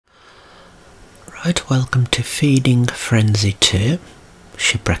Right, welcome to Feeding Frenzy 2,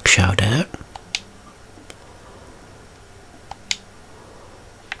 Shipwreck Showdown.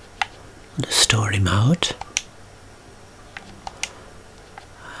 The story mode.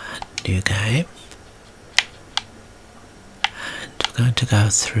 New game. And we're going to go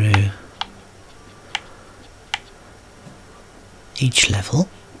through each level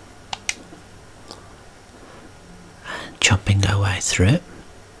and chopping our way through it.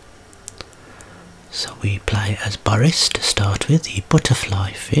 So we play as Boris to start with, the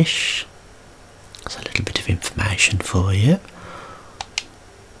butterfly fish. There's a little bit of information for you.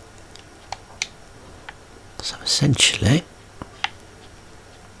 So essentially,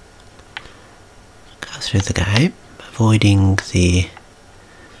 go through the game, avoiding the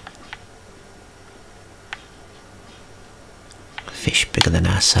fish bigger than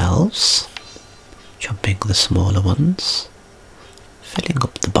ourselves, jumping the smaller ones, filling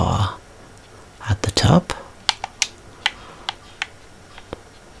up the bar at the top,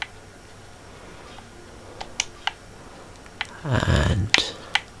 and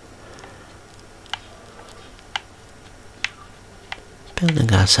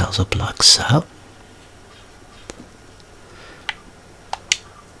building ourselves up like so.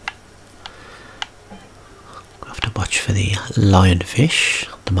 We have to watch for the lionfish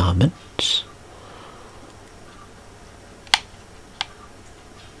at the moment.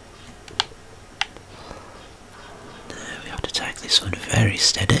 We have to take this one very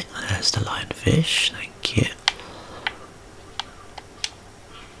steady. There's the lionfish, thank you.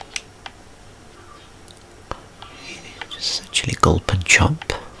 Just actually gulp and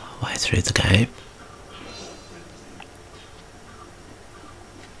chomp our way through the game.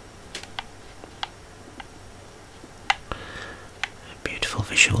 Beautiful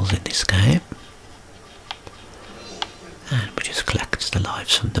visuals in this game. And we just collect the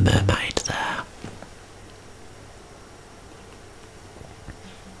lives from the mermaid there.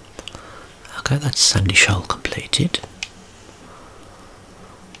 Okay, that's Sandy Shoal completed.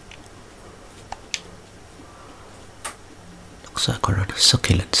 Looks like we're on a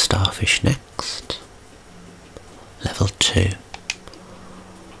succulent starfish next. Level 2.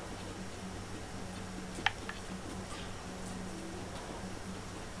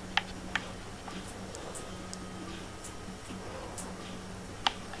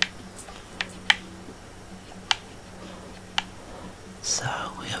 So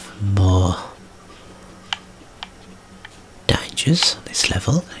we have more dangers on this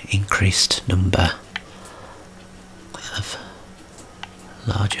level, increased number of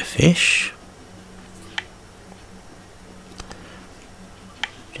larger fish.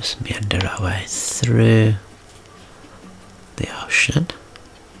 Just meander our way through the ocean.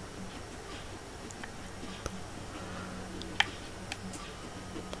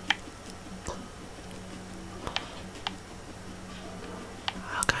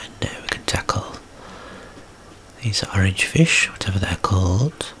 Okay, now we can tackle these orange fish, whatever they're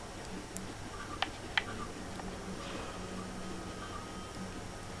called.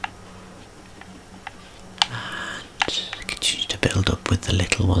 And continue to build up with the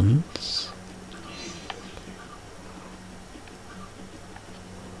little ones.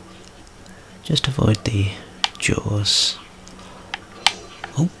 Just avoid the jaws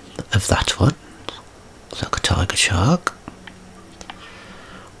of that one. It's like a tiger shark.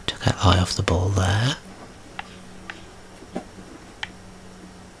 Took our eye off the ball there.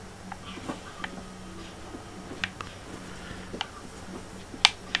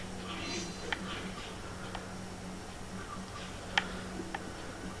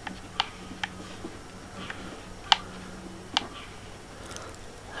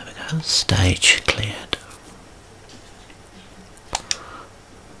 There we go, stage cleared.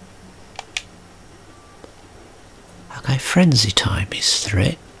 Okay, frenzy time is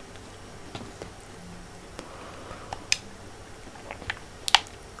 3.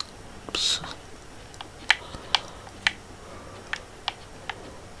 Oops.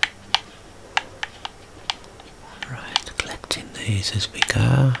 Right, collecting these as we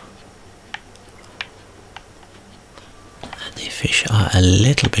go. And the fish are a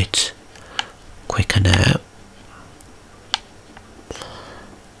little bit quicker now.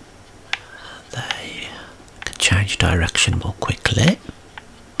 They can change direction more quickly.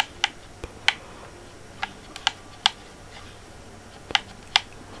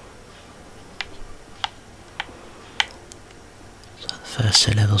 So the first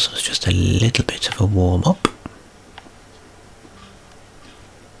 2 levels was just a little bit of a warm up.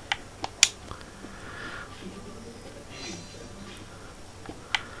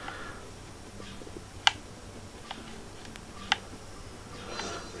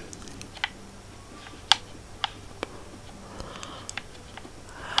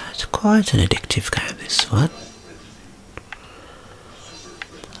 Quite an addictive game, this one.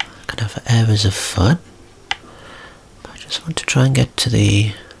 Can have hours of fun. I just want to try and get to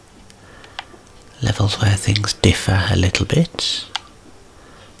the levels where things differ a little bit,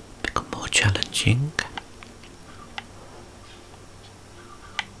 become more challenging.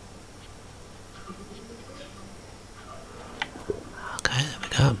 Okay, there we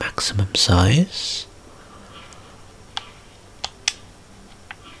go, maximum size.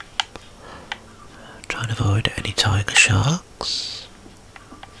 Try and avoid any tiger sharks.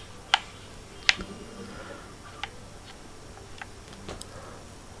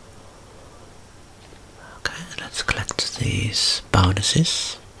 Okay, let's collect these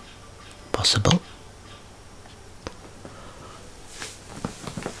bonuses. Possible.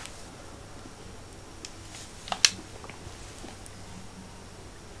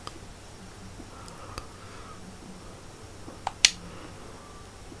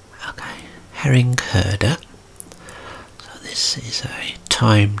 Okay, herring herder. So this is a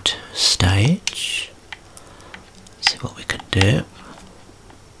timed stage. Let's see what we can do.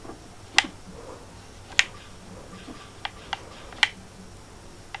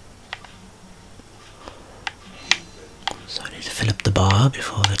 So I need to fill up the bar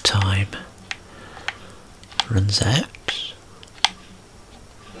before the time runs out.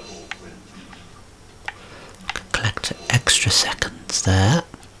 Collect extra seconds there.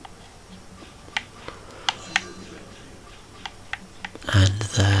 And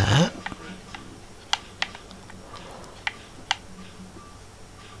there.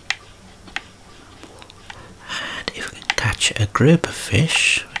 And if we can catch a group of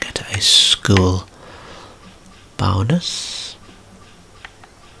fish, we get a school bonus.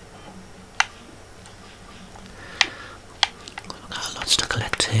 We've got lots to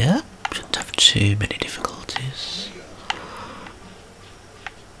collect here. Shouldn't have too many difficulties.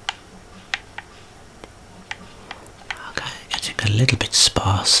 Okay, getting a little bit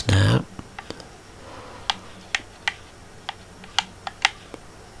sparse now.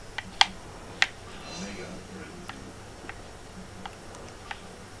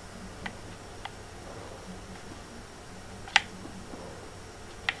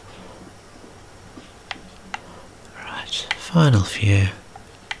 Right, final few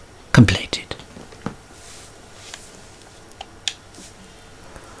completed.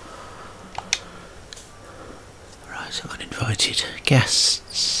 Right, so uninvited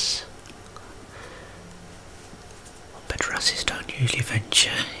guests. But Russies don't usually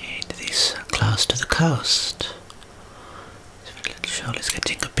venture into this close to the coast. This little shoal is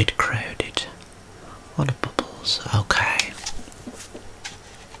getting a bit crowded. What a bubbles. Okay.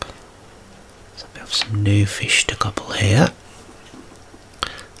 So we have some new fish to gobble here.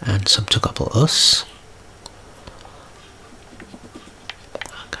 And some to gobble us.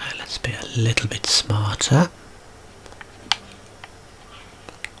 Okay, let's be a little bit smarter.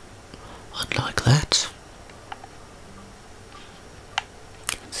 Unlike that.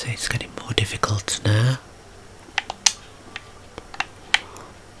 See, it's getting more difficult now.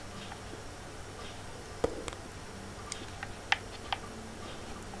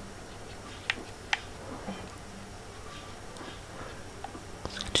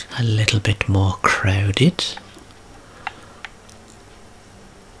 It's getting a little bit more crowded.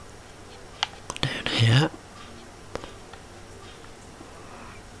 Down here.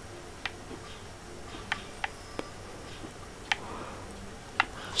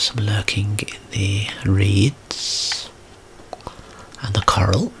 Some lurking in the reeds and the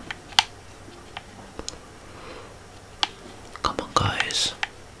coral. Come on, guys.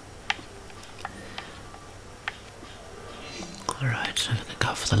 Alright, so I'm going to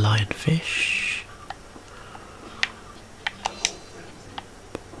go for the lionfish.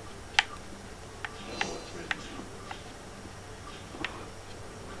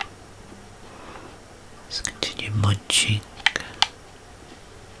 Let's continue munching.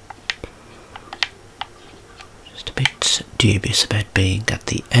 Dubious about being at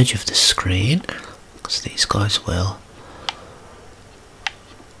the edge of the screen because these guys will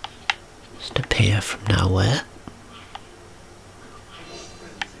just appear from nowhere.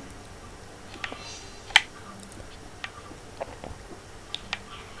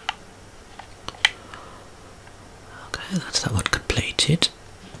 Okay, that's that one completed.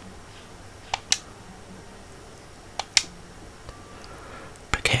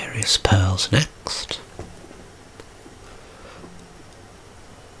 Precarious pearls next.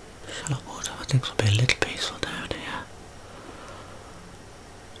 Shallow water, I think will be a little peaceful down here.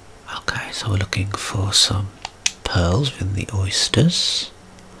 Okay, so we're looking for some pearls within the oysters.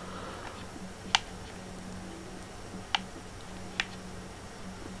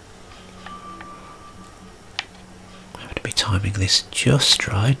 timing this just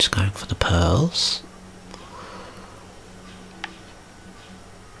right, going for the pearls.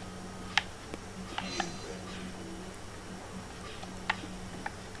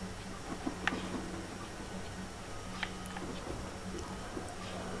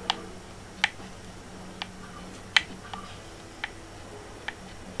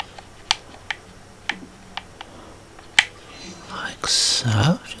 Like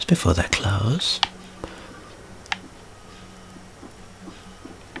so, just before they close.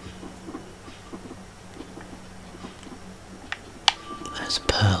 There's a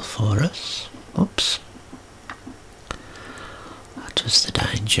pearl for us. Oops. That was the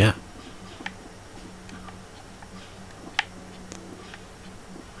danger.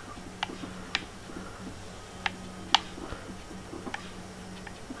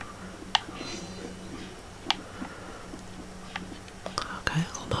 Okay,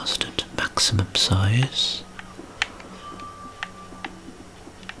 almost at maximum size.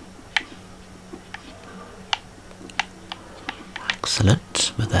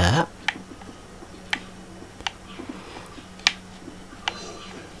 Excellent, we're there.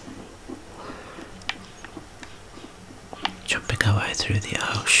 Jumping our way through the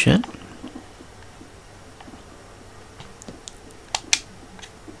ocean.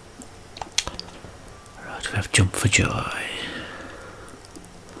 Right, we have Jump for Joy.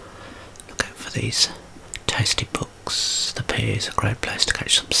 Look out for these tasty books. The pier is a great place to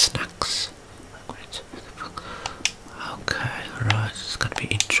catch some snacks. Okay, right, it's going to be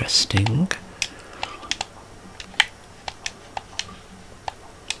interesting.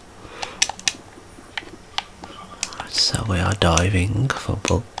 Right, so we are diving for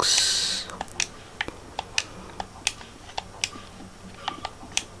books.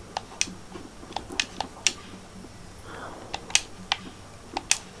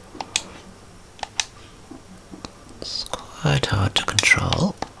 It's quite hard to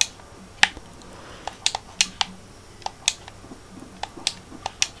control.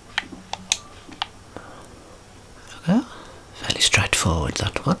 Okay, fairly straightforward,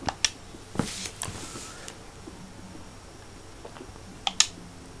 that one.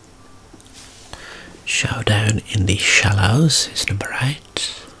 Showdown in the Shallows is number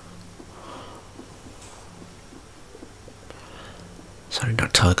 8. Sorry,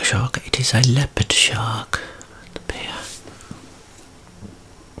 not tiger shark, it is a leopard shark at the pier.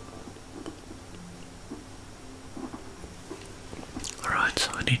 Alright,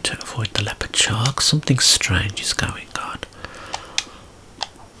 so I need to avoid the leopard shark. Something strange is going on.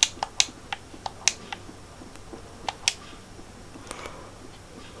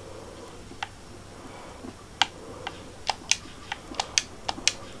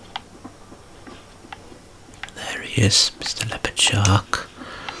 There he is, Mr. Leopard Shark.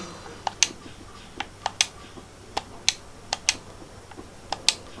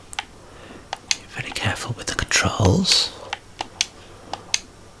 Be very careful with the controls.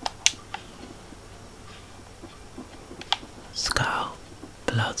 Let's go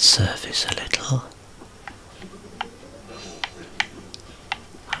below the surface a little.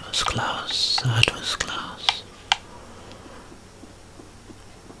 That was close, that was close.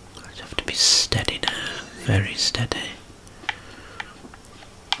 I have to be steady now, very steady.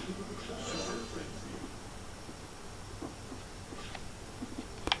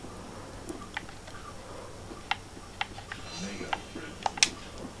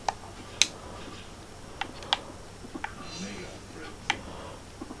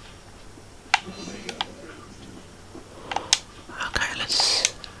 Okay,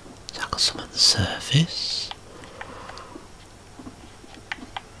 let's tackle some on the surface.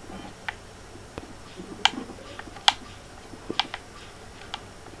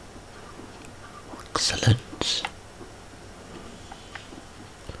 Excellent.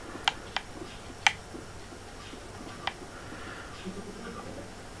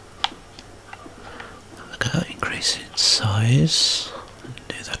 There we go, increase in size.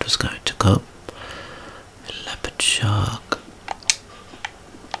 I knew that was going to come. Leopard shark.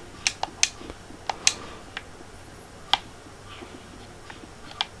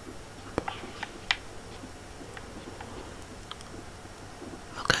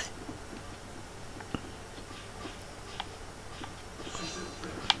 Okay.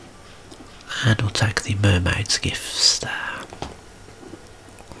 And we'll take the mermaid's gifts there.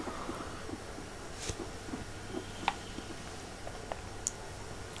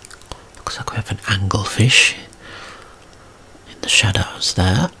 Looks like we have an anglefish in the shadows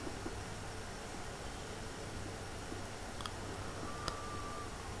there.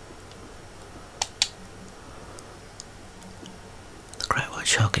 The great white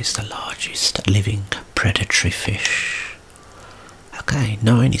shark is the largest living predatory fish Okay,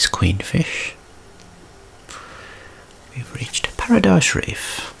 9 is Queenfish. We've reached Paradise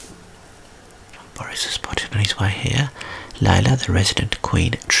Reef. Boris has spotted on his way here. Layla, the resident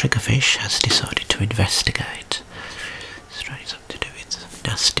queen triggerfish, has decided to investigate. Strange something to do with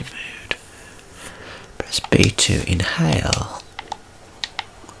nasty mood. Press B to inhale.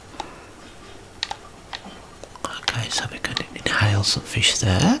 Okay, so we can inhale some fish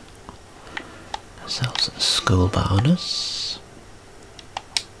there. Ourselves a school bonus.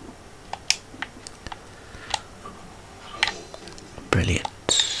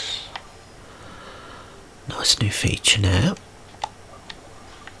 Brilliant. Nice new feature now.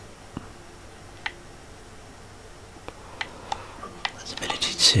 There's the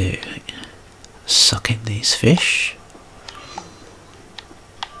ability to suck in these fish.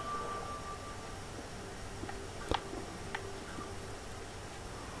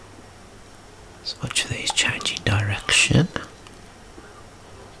 So watch for these changing direction.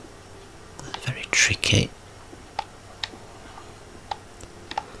 That's very tricky.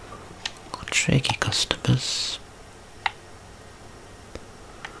 Tricky customers.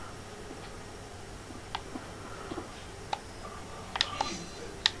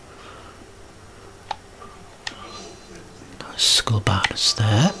 Nice school bonus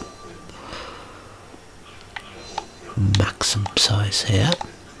there. Maximum size here.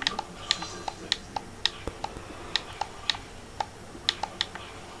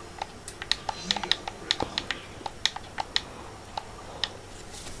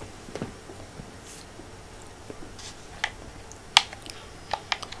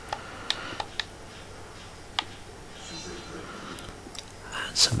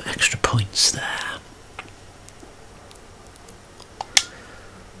 Some extra points there.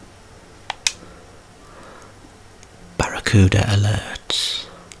 Barracuda alert.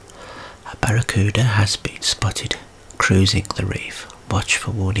 A barracuda has been spotted cruising the reef. Watch for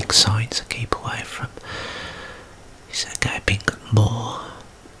warning signs and keep away from his gaping maw.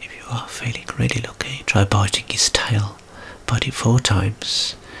 If you are feeling really lucky, try biting his tail. Bite it 4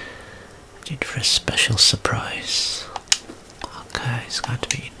 times. In for a special surprise. Okay, it's going to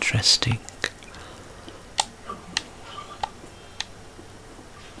be interesting.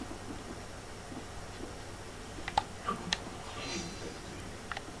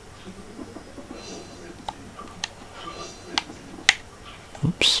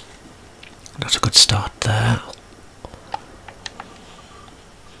 Oops, not a good start there.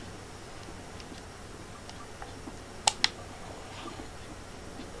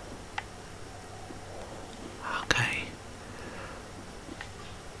 Okay.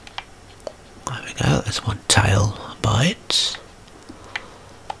 There we go, there's one tail bite.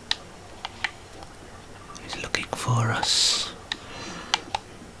 He's looking for us.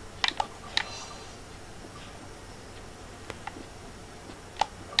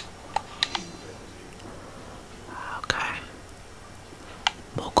 Okay.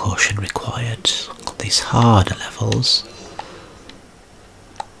 More caution required on these harder levels.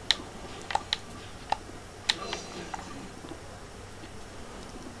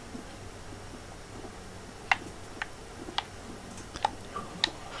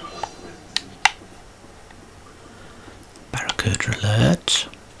 Barracuda alert.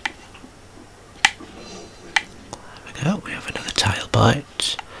 There we go, we have another tail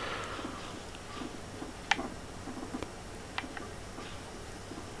bite.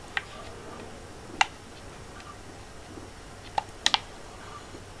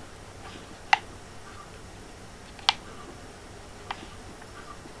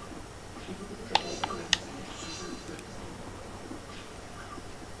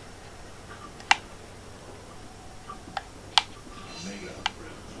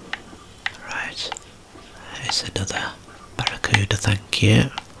 Right, there's another barracuda, thank you.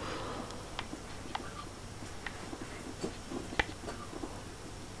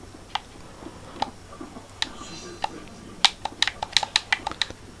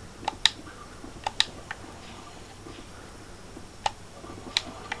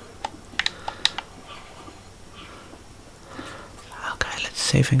 Okay, let's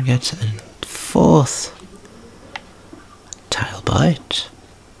see if we can get a 4th tail bite.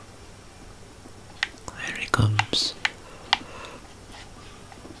 There he comes.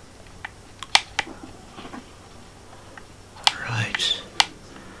 Right.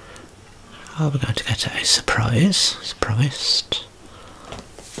 Are we going to get a surprise, as promised?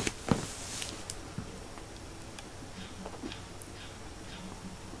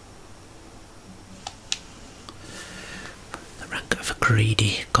 The rank of a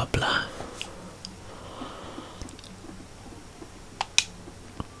greedy gobbler.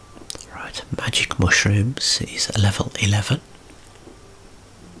 Right, magic mushrooms is level 11.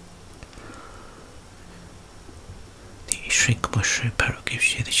 Mushroom Parrot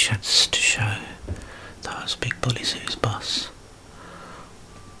gives you the chance to show those big bullies who's boss.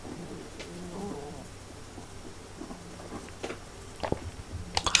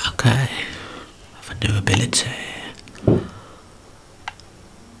 Okay, have a new ability.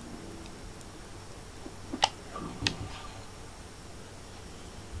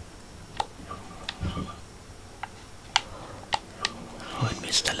 Would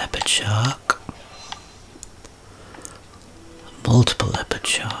Mr. Leopard Shark. Multiple leopard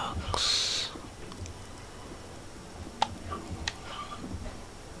sharks.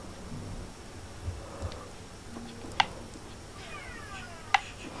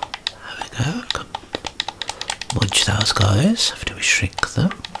 There we go. Come munch those guys after we shrink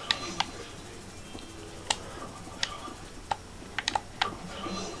them.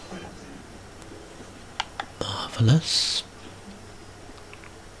 Marvellous.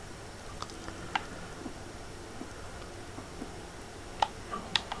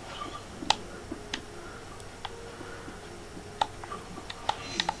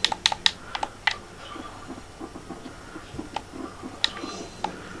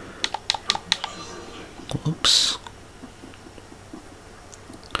 Whoops.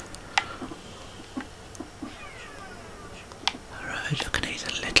 Alright, I can eat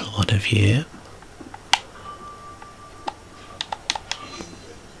a little one of you.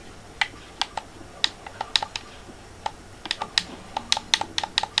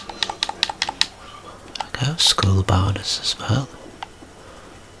 There we go, school bonus as well.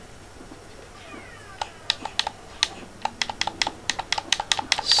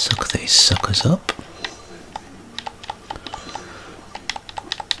 Suck these suckers up.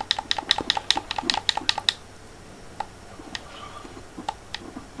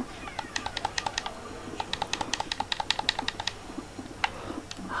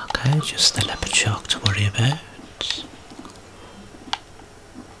 Okay, just the leopard shark to worry about.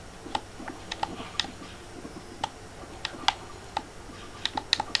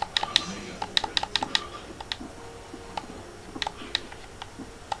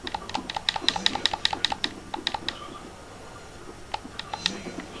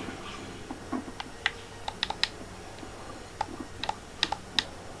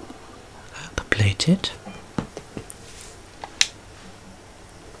 Completed.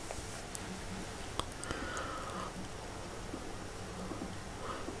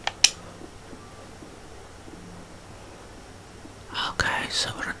 Okay,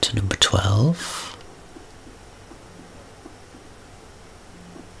 so we're on to number 12.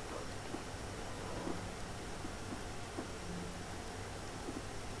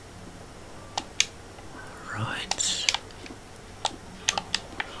 Right.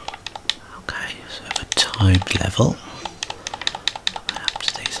 Okay, so we have a timed level. Up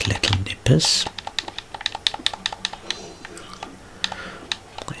to these little nippers.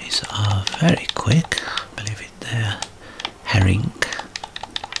 These are very quick. I believe it they're herring.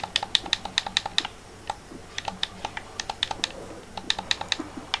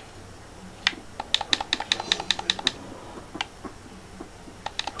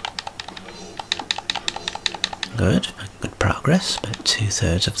 Good, good progress, about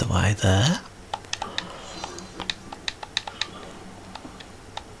 2/3 of the way there.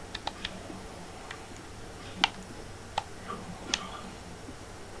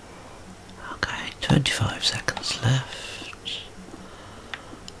 Okay, 25 seconds left.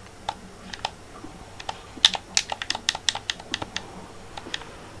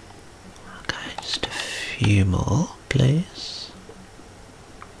 Okay, just a few more, please.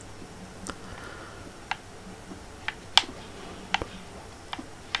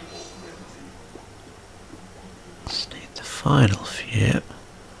 Just need the final few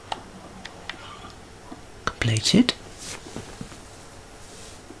completed.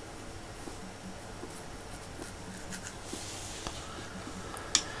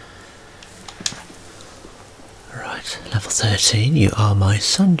 Right, level 13, you are my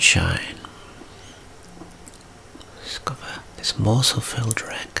sunshine. Discover this morsel-filled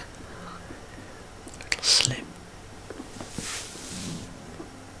wreck. Little slim.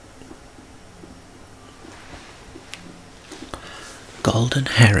 Golden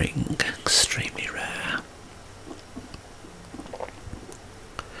herring, extremely rare.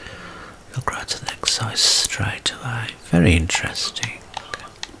 You'll grow to the next size straight away. Very interesting.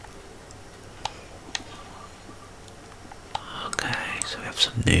 Okay, so we have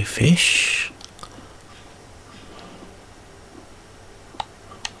some new fish.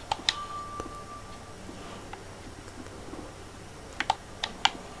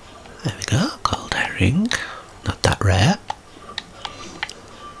 There we go, gold herring. Not that rare.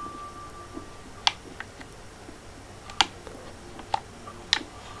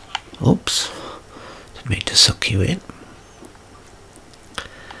 Oops, didn't mean to suck you in.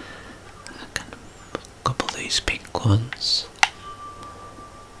 I can couple these pink ones.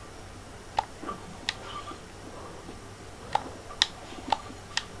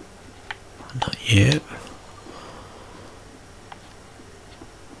 Not you.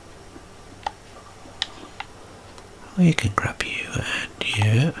 Or you can grab you and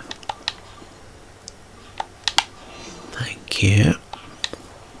you. Thank you.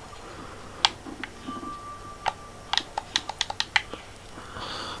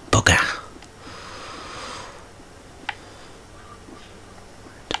 Bugger.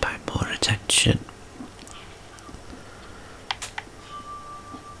 To pay more attention.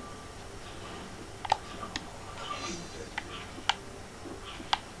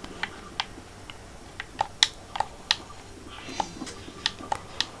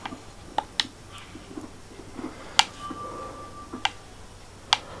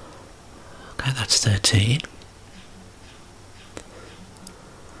 Okay, that's 13.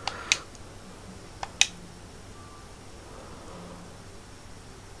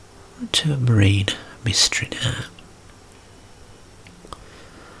 To a marine mystery now.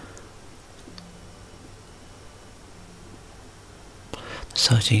 The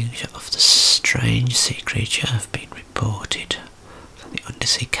sightings of the strange sea creature have been reported from the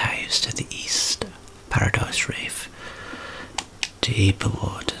undersea caves to the east, Paradise Reef, deeper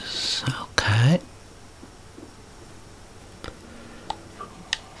waters. Okay.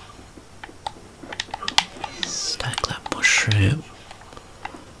 Let's take that mushroom.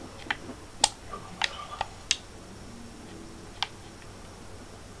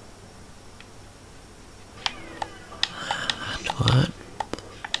 That one.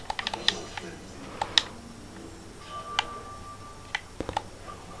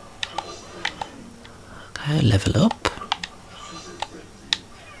 Okay, level up.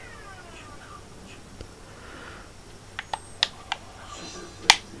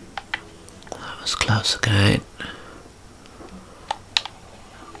 That was close again.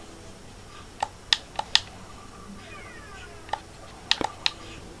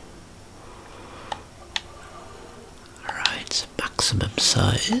 Alright, maximum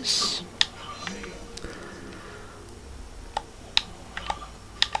size.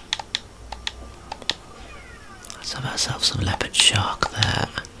 Let's have ourselves some leopard shark there.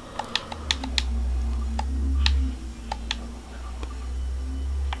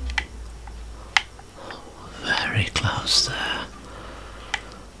 Very close there.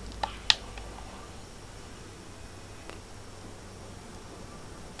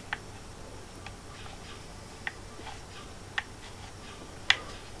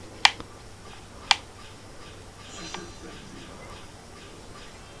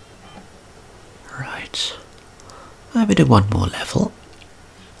 Right. Maybe do one more level.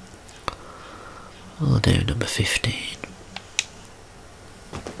 We'll do number 15.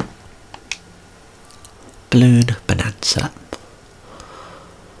 Balloon Bonanza.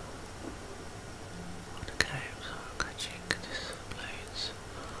 Okay, so catching this blades.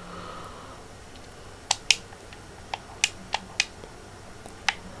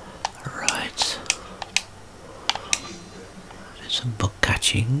 Right. Do some bug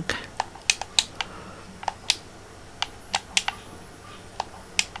catching.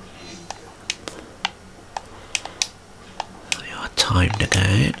 We are timed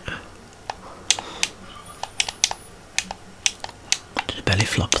again. Did a belly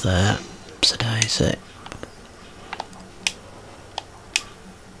flop there. So daisy.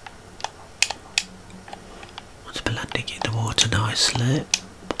 Must be landing in the water nicely.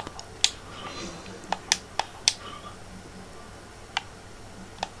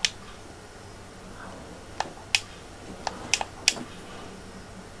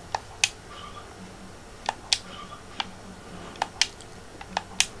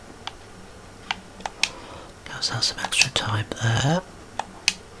 Gives us some extra time there.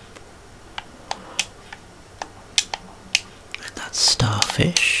 And that's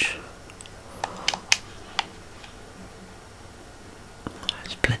starfish.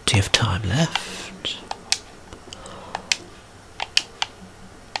 There's plenty of time left.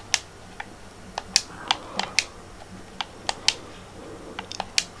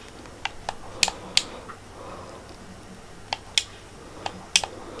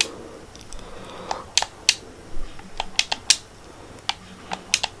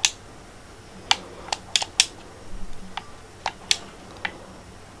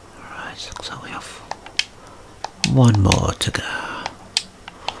 So we have one more to go.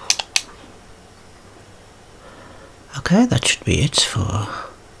 Okay, that should be it for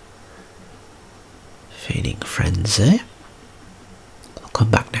Feeding Frenzy. Look come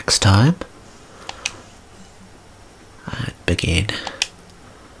back next time and begin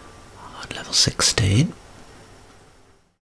on level 16.